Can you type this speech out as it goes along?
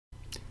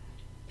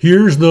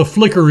Here's the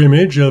Flickr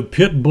image of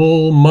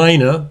Pitbull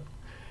Mina,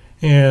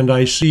 and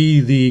I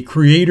see the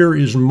creator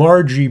is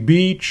Margie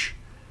Beach,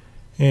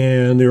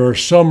 and there are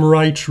some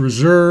rights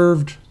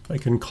reserved. I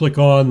can click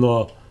on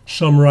the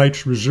some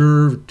rights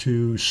reserved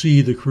to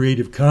see the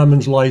Creative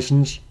Commons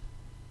license.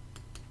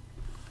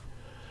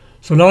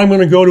 So now I'm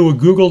going to go to a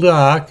Google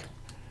Doc,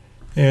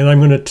 and I'm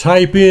going to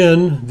type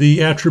in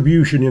the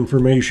attribution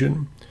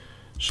information.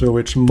 So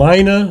it's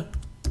Mina,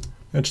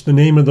 that's the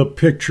name of the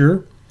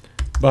picture,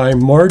 by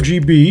Margie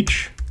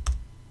Beach.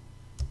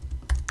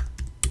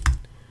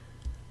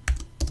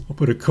 I'll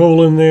put a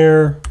colon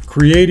there,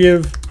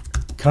 Creative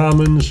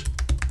Commons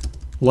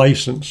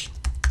license.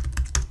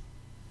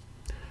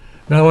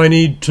 Now I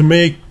need to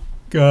make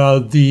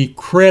the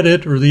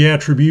credit or the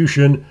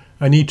attribution,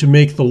 I need to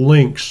make the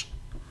links.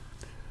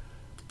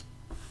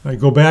 I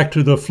go back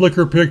to the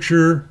Flickr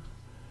picture,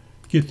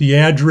 get the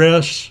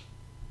address,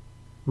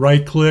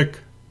 right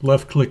click,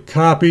 left click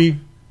copy,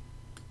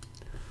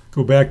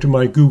 go back to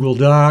my Google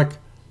Doc,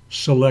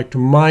 select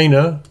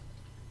Mina,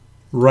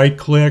 right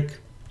click,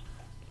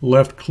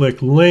 left click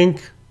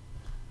link,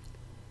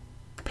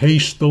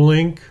 paste the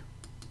link,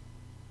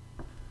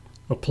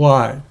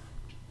 apply.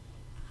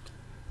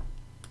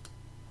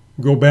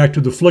 Go back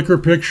to the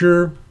Flickr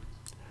picture,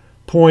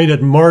 point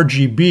at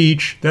Margie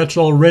Beach, that's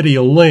already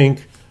a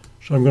link,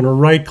 so I'm going to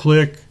right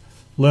click,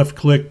 left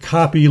click,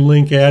 copy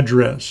link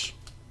address.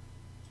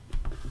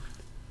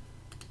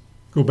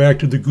 Go back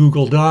to the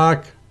Google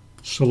Doc,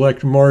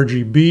 select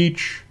Margie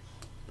Beach,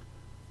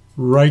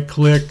 right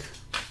click,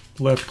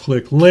 left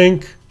click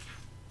link,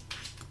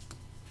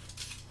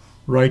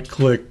 right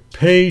click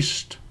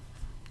paste,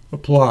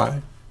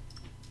 apply.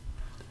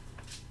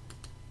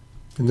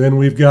 And then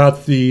we've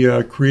got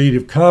the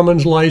Creative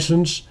Commons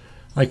license.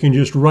 I can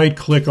just right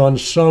click on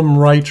some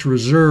rights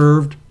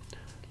reserved,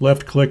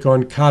 left click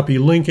on copy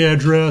link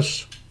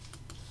address,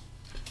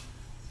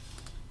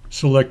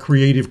 select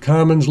Creative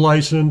Commons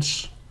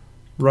license,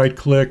 right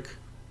click,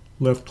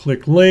 left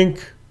click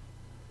link,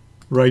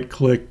 right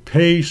click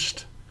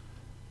paste,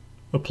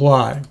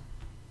 apply.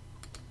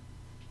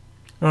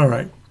 All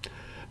right,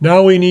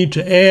 now we need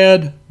to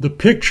add the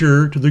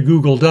picture to the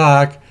Google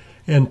Doc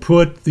and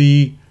put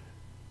the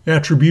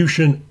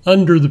attribution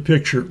under the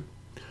picture.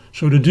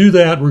 So to do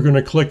that, we're going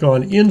to click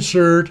on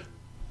Insert,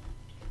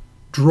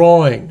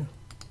 Drawing.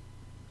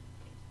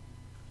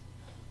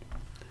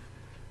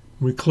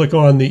 We click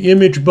on the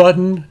Image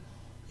button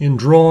in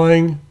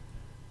Drawing,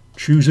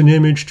 choose an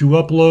image to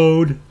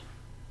upload.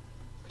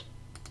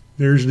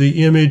 There's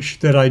the image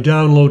that I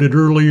downloaded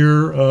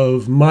earlier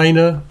of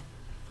Mina.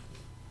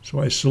 So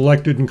I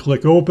select it and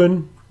click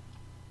Open.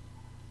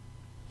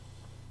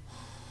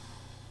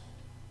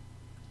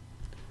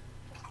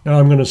 Now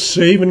I'm going to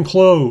save and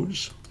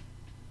close.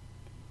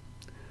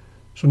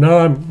 So now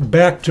I'm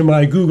back to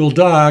my Google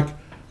Doc.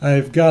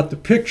 I've got the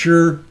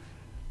picture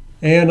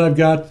and I've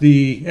got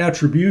the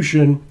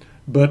attribution,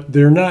 but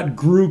they're not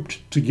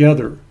grouped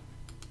together.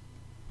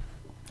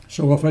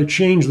 So if I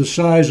change the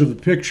size of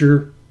the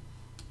picture,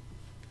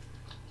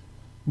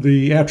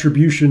 the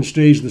attribution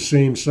stays the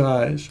same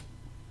size.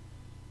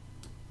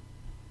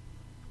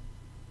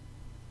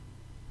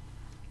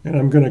 And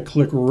I'm going to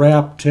click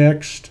Wrap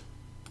Text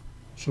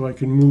so I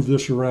can move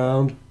this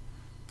around.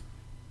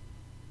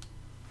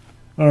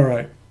 All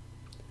right.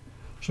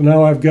 So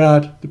now I've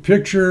got the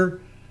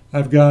picture,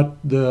 I've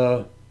got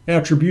the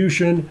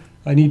attribution.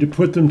 I need to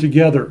put them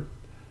together.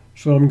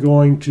 So I'm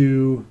going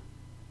to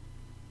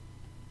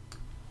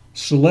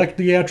select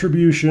the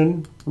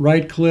attribution,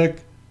 right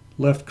click,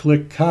 left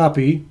click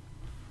copy,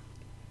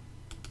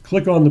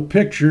 click on the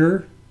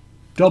picture,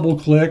 double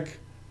click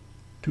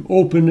to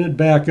open it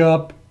back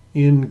up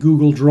in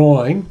Google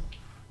Drawing.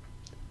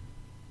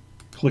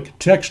 Click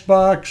text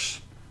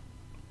box.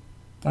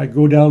 I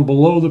go down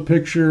below the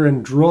picture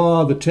and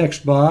draw the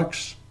text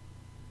box.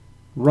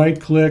 Right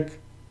click,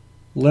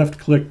 left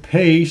click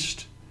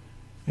paste,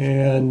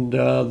 and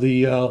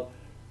the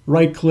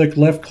right click,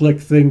 left click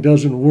thing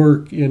doesn't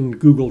work in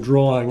Google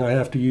Drawing. I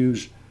have to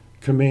use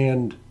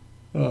Command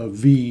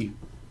V.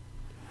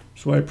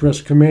 So I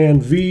press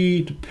Command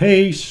V to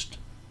paste.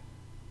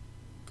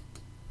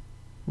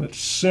 Let's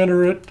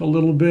center it a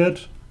little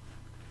bit.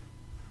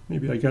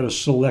 Maybe I got to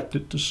select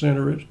it to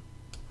center it.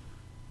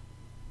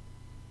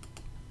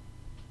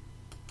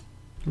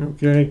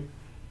 Okay.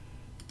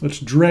 Let's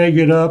drag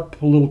it up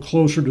a little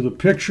closer to the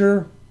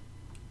picture.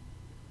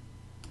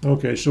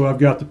 Okay, so I've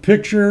got the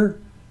picture,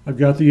 I've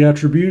got the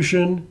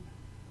attribution.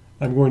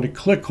 I'm going to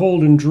click,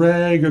 hold, and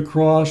drag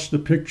across the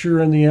picture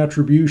and the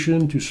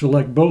attribution to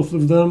select both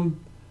of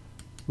them.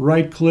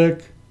 Right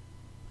click.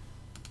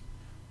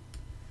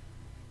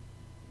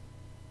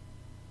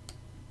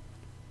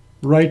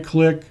 Right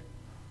click,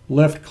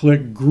 left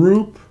click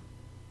group.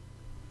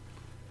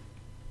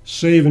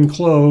 Save and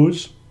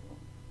close.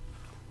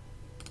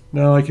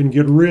 Now I can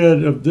get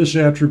rid of this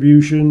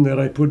attribution that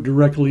I put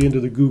directly into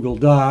the Google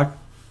Doc.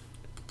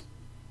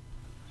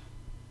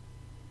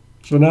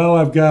 So now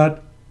I've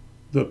got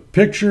the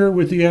picture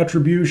with the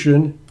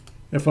attribution.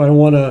 If I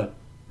want to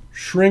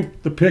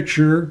shrink the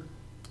picture,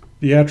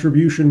 the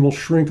attribution will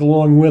shrink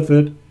along with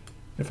it.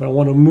 If I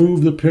want to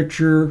move the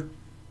picture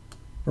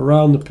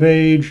around the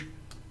page,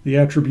 the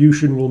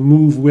attribution will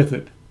move with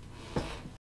it.